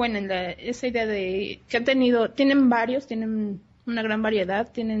 muy buena esa idea de que tienen una gran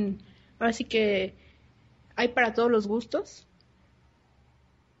variedad, ahora sí que hay para todos los gustos.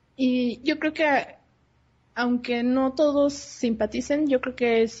 Y yo creo que aunque no todos simpaticen, yo creo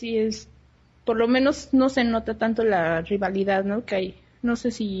que sí por lo menos no se nota tanto la rivalidad, ¿no? Que hay, no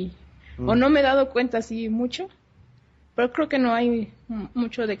sé si, o no me he dado cuenta así mucho, pero creo que no hay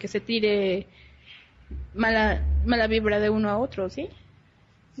mucho de que se tire mala vibra de uno a otro, ¿sí?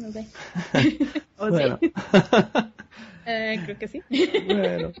 No sé. ¿O bueno. sí? Creo que sí.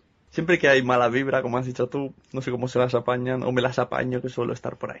 Bueno. Siempre que hay mala vibra, como has dicho tú, no sé cómo se las apañan, o me las apaño, que suelo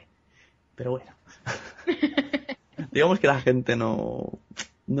estar por ahí. Pero bueno. Digamos que la gente no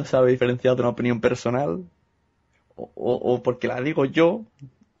sabe diferenciar de una opinión personal, o porque la digo yo,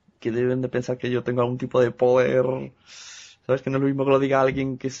 que deben de pensar que yo tengo algún tipo de poder ¿Sabes? Que no es lo mismo que lo diga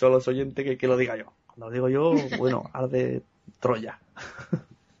alguien que solo es oyente que lo diga yo. Cuando lo digo yo, bueno, arde Troya.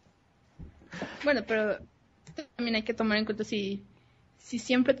 Bueno, pero también hay que tomar en cuenta si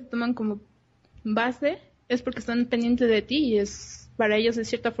siempre te toman como base, es porque están pendientes de ti y es para ellos de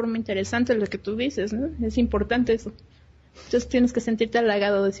cierta forma interesante lo que tú dices, ¿no? Es importante eso. Entonces tienes que sentirte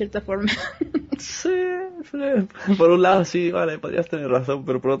halagado de cierta forma. Sí, por un lado sí, vale, podrías tener razón,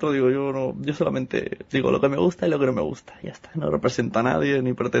 pero por otro digo, yo solamente digo lo que me gusta y lo que no me gusta. Ya está, no represento a nadie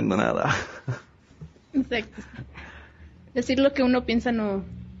ni pretendo nada. Exacto. Decir lo que uno piensa no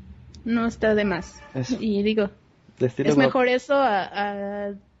está de más. Eso. Y digo, Decirlo es mejor eso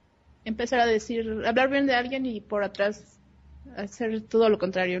a empezar a hablar bien de alguien y por atrás hacer todo lo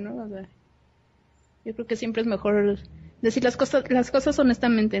contrario, ¿no? O sea, yo creo que siempre es mejor decir las cosas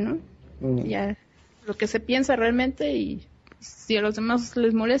honestamente, ¿no? Ya lo que se piensa realmente y si a los demás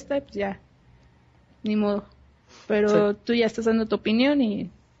les molesta, pues ya, ni modo. Pero tú ya estás dando tu opinión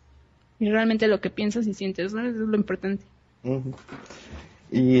y realmente lo que piensas y sientes, ¿no? Eso es lo importante. Uh-huh.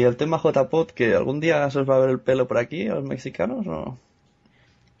 Y el tema JPod, que algún día se os va a ver el pelo por aquí, a los mexicanos, ¿o?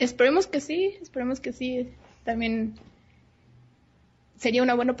 Esperemos que sí. También sería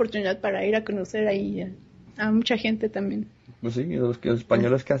una buena oportunidad para ir a conocer ahí a mucha gente también. Pues sí, los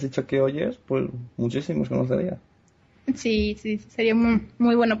españoles que has dicho que oyes, pues muchísimos conocería. Sí, sería muy,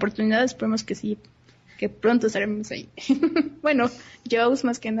 muy buena oportunidad. Esperemos que sí, que pronto estaremos ahí. Bueno, yo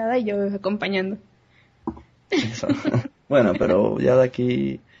más que nada y yo acompañando. Eso. Bueno, pero ya de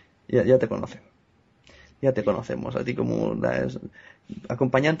aquí ya te conocen. Ya te conocemos a ti como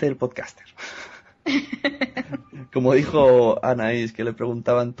acompañante del podcaster. Como dijo Anaís, que le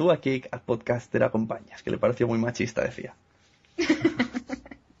preguntaban, ¿tú a qué podcaster acompañas? Que le pareció muy machista, decía.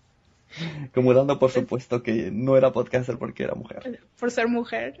 Como dando por supuesto que no era podcaster porque era mujer. Por ser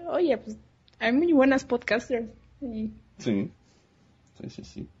mujer. Oye, pues hay muy buenas podcasters. Sí.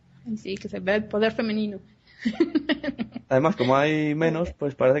 Sí, que se ve el poder femenino. Además, como hay menos,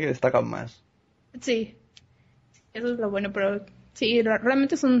 pues parece que destacan más. Sí, eso es lo bueno, pero sí,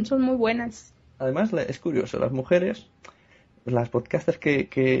 realmente son muy buenas. Además, es curioso, las mujeres, las podcasters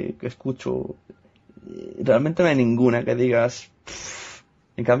que escucho, realmente no hay ninguna que digas...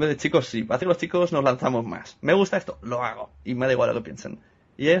 En cambio de chicos, sí, parece que los chicos nos lanzamos más. Me gusta esto, lo hago, y me da igual lo que piensen.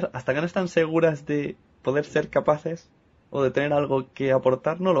 Y es hasta que no están seguras de poder ser capaces o de tener algo que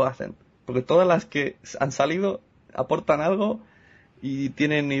aportar, no lo hacen. Porque todas las que han salido aportan algo y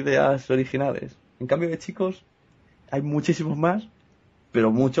tienen ideas originales. En cambio de chicos, hay muchísimos más,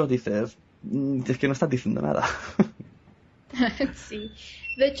 pero muchos dices, es que no estás diciendo nada. Sí,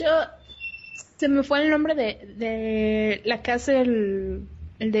 de hecho, se me fue el nombre de la que hace el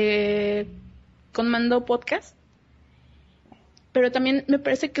de Comando Podcast, pero también me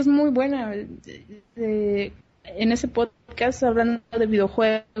parece que es muy buena en ese podcast hablando de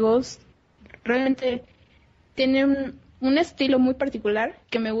videojuegos. Realmente tiene un estilo muy particular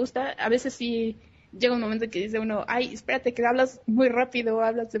que me gusta. A veces sí llega un momento que dice uno, ay, espérate, que hablas muy rápido,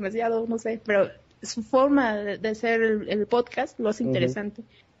 hablas demasiado, no sé, pero su forma de hacer el podcast lo hace interesante.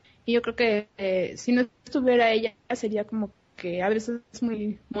 Y yo creo que si no estuviera ella, sería como que a veces es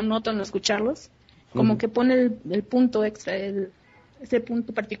muy monótono escucharlos, como que pone el punto extra, ese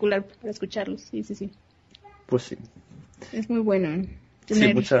punto particular para escucharlos. Sí. Pues sí. Es muy bueno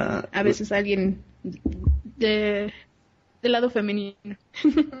tener a veces alguien del lado femenino.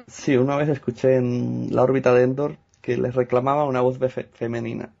 Sí, una vez escuché en la órbita de Endor que les reclamaba una voz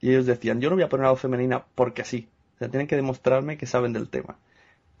femenina. Y ellos decían, yo no voy a poner una voz femenina porque sí. O sea, tienen que demostrarme que saben del tema.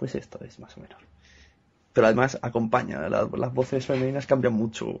 Pues esto es más o menos. Pero además acompaña, las voces femeninas cambian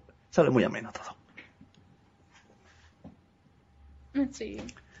mucho. Sale muy ameno todo. Sí.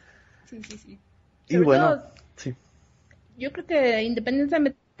 Y Sobre bueno, todo, sí. yo creo que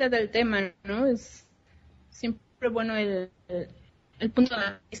independientemente del tema, ¿no? Es siempre bueno el punto de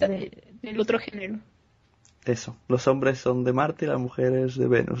vista del otro género. Eso, los hombres son de Marte y las mujeres de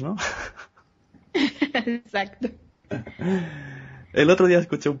Venus, ¿no? Exacto. El otro día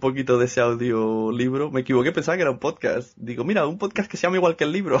escuché un poquito de ese audiolibro, me equivoqué, pensaba que era un podcast. Digo, mira, un podcast que se llama igual que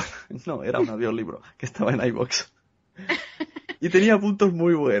el libro. No, era un audiolibro que estaba en iVoox. Y tenía puntos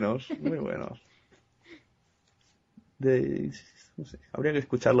muy buenos, muy buenos. No sé, habría que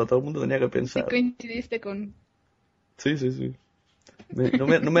escucharlo, todo el mundo tenía que pensar. Sí, coincidiste con... Sí.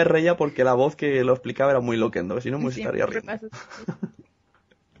 No me reía porque la voz que lo explicaba era muy loquendo, que si no me estaría riendo.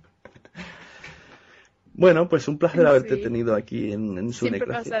 Bueno, pues un placer haberte tenido aquí en su Siempre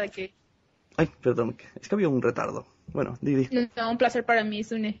pasa de que... Ay, perdón, es que había un retardo. Bueno, di. No, un placer para mí,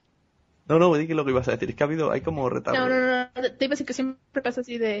 Sune. No, di que lo que ibas a decir, es que hay como retardo. No, te iba a decir que siempre pasa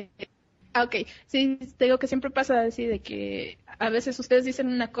así de Ok. Sí, te digo que siempre pasa así de que a veces ustedes dicen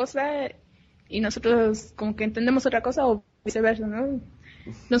una cosa y nosotros como que entendemos otra cosa o viceversa, ¿no?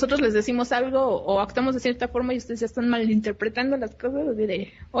 Nosotros les decimos algo o actuamos de cierta forma y ustedes ya están malinterpretando las cosas.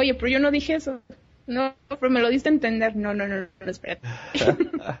 De, oye, pero yo no dije eso. No, pero me lo diste a entender. No, espérate.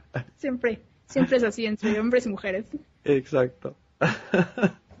 Siempre es así entre hombres y mujeres. Exacto.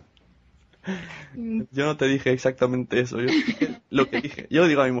 Yo no te dije exactamente eso. Yo dije lo que dije. Yo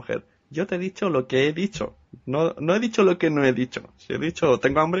digo a mi mujer, yo te he dicho lo que he dicho. No he dicho lo que no he dicho. Si he dicho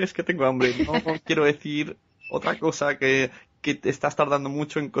tengo hambre, es que tengo hambre. No quiero decir otra cosa que te estás tardando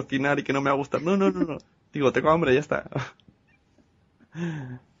mucho en cocinar y que no me va a gustar. No. Digo, tengo hambre, ya está.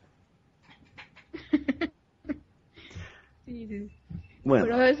 Sí. Bueno.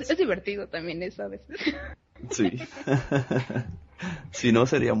 Pero es divertido también eso a veces. Sí. Si no,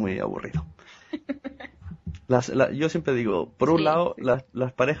 sería muy aburrido. Yo siempre digo, por un lado,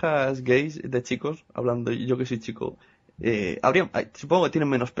 las parejas gays de chicos, hablando yo que soy chico, supongo que tienen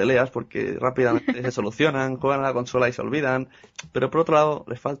menos peleas porque rápidamente se solucionan, juegan a la consola y se olvidan, pero por otro lado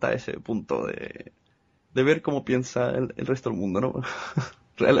les falta ese punto de ver cómo piensa el resto del mundo, ¿no?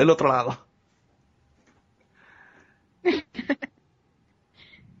 el otro lado.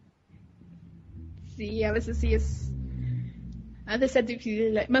 Sí, a veces sí ha de ser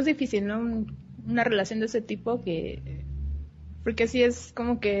difícil, más difícil, ¿no? Una relación de ese tipo porque sí es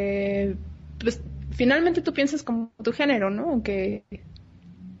como que pues finalmente tú piensas como tu género, ¿no? Aunque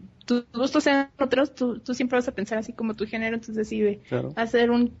tus gustos sean otros, tú siempre vas a pensar así como tu género, entonces sí claro. Hacer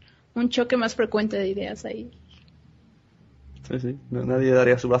un choque más frecuente de ideas ahí. Sí. Nadie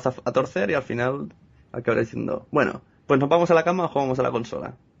daría su brazo a torcer y al final acabaré diciendo, bueno, pues nos vamos a la cama o jugamos a la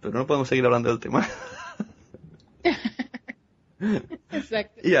consola, pero no podemos seguir hablando del tema.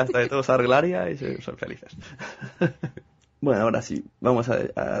 Exacto. Y hasta que todo se arreglaría y son felices. Bueno, ahora sí, vamos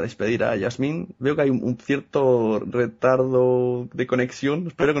a despedir a Yazmin. Veo que hay un cierto retardo de conexión.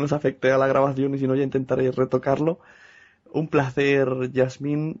 Espero que no se afecte a la grabación y si no ya intentaré retocarlo. Un placer,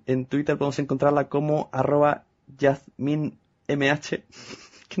 Yazmin. En Twitter podemos encontrarla como @YazminMH,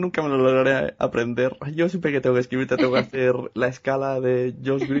 que nunca me lo lograré aprender. Yo siempre que tengo que escribirte tengo que hacer la escala de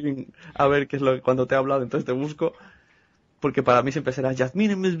Josh Green a ver qué es lo que cuando te he hablado, entonces te busco. Porque para mí siempre será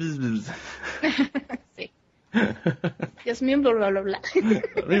Yazmin. Sí. Yazmin, bla, bla, bla.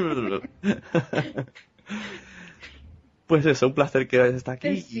 Pues eso, un placer que estés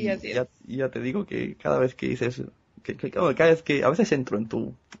aquí. Sí, y ya te digo que cada vez que dices... cada vez que... A veces entro en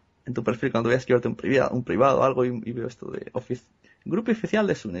tu perfil cuando voy a escribirte un privado o algo y veo esto de Grupo oficial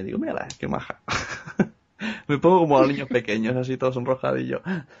de Sune. Digo, mira, qué maja. Me pongo como a los niños pequeños, así todos sonrojadillos.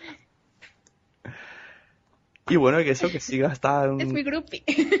 Y bueno, que sigas tan... Es mi groupie.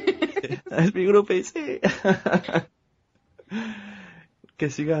 Es mi groupie, sí. Que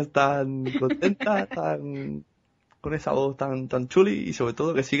sigas tan contenta, tan con esa voz tan chuli y sobre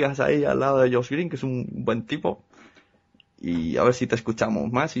todo que sigas ahí al lado de Josh Green, que es un buen tipo. Y a ver si te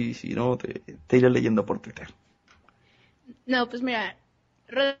escuchamos más y si no, te iré leyendo por Twitter. No, pues mira,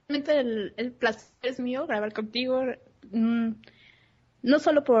 realmente el placer es mío grabar contigo. No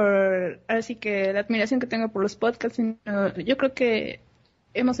solo por, ahora sí que la admiración que tengo por los podcasts, sino yo creo que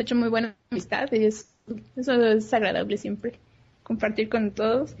hemos hecho muy buena amistad y eso es agradable siempre, compartir con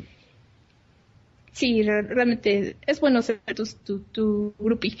todos. Sí, realmente es bueno ser tu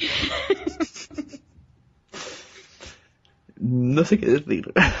groupie. No sé qué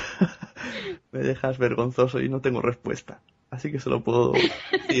decir. Me dejas vergonzoso y no tengo respuesta. Así que solo puedo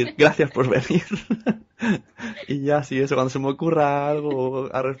decir gracias por venir. Y ya, si eso, cuando se me ocurra algo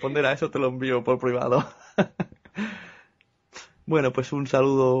a responder a eso, te lo envío por privado. Bueno, pues un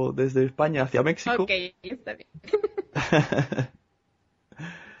saludo desde España hacia México. Ok, está bien.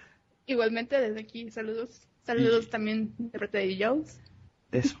 Igualmente desde aquí, saludos también de parte de Jones.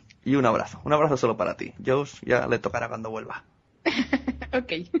 Eso, y un abrazo solo para ti. Jones ya le tocará cuando vuelva.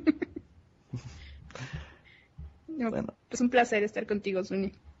 Ok. No, bueno. Es un placer estar contigo,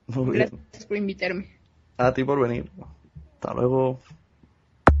 Suni. Muy bien. Gracias por invitarme. A ti por venir. Hasta luego.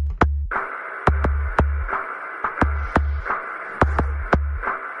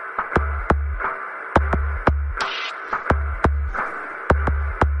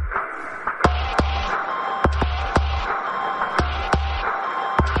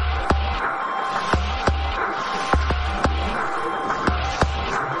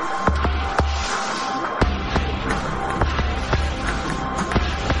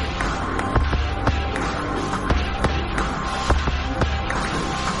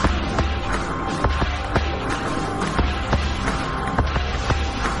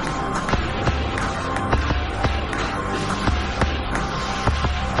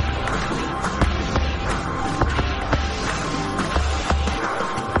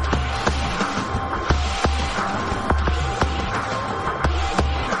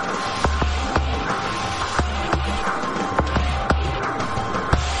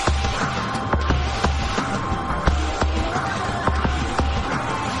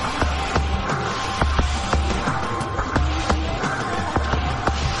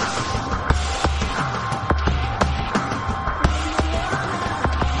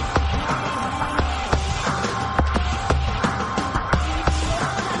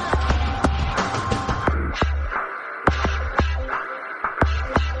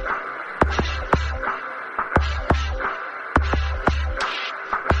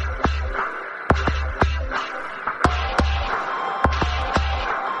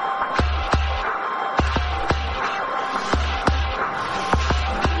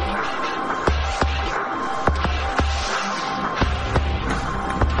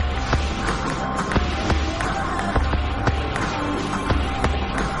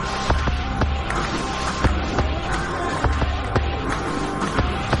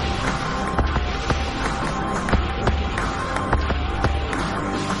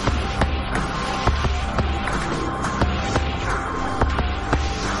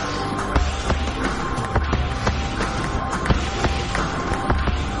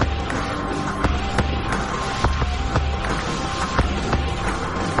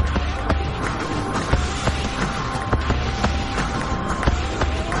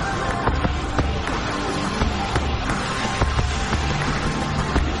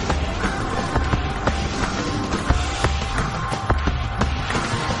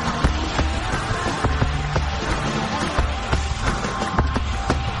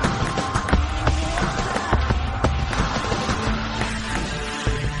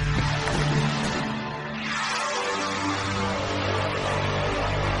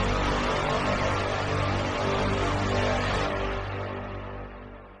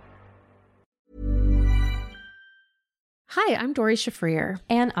 Hi, I'm Dory Shafrir.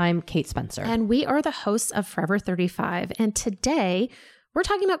 And I'm Kate Spencer. And we are the hosts of Forever 35. And today, we're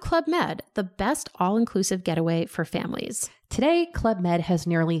talking about Club Med, the best all-inclusive getaway for families. Today, Club Med has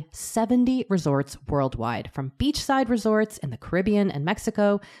nearly 70 resorts worldwide, from beachside resorts in the Caribbean and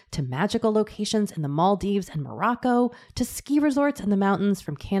Mexico to magical locations in the Maldives and Morocco to ski resorts in the mountains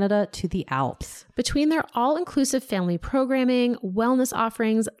from Canada to the Alps. Between their all-inclusive family programming, wellness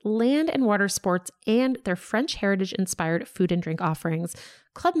offerings, land and water sports, and their French heritage-inspired food and drink offerings,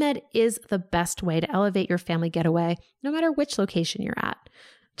 Club Med is the best way to elevate your family getaway, no matter which location you're at.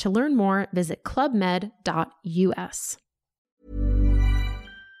 To learn more, visit clubmed.us.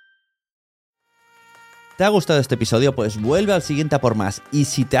 ¿Te ha gustado este episodio? Pues vuelve al siguiente a por más. Y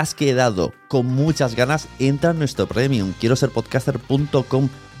si te has quedado con muchas ganas, entra en nuestro Premium. Quiero ser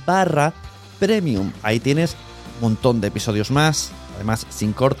podcaster.com/premium. Ahí tienes un montón de episodios más, además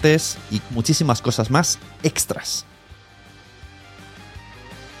sin cortes y muchísimas cosas más extras.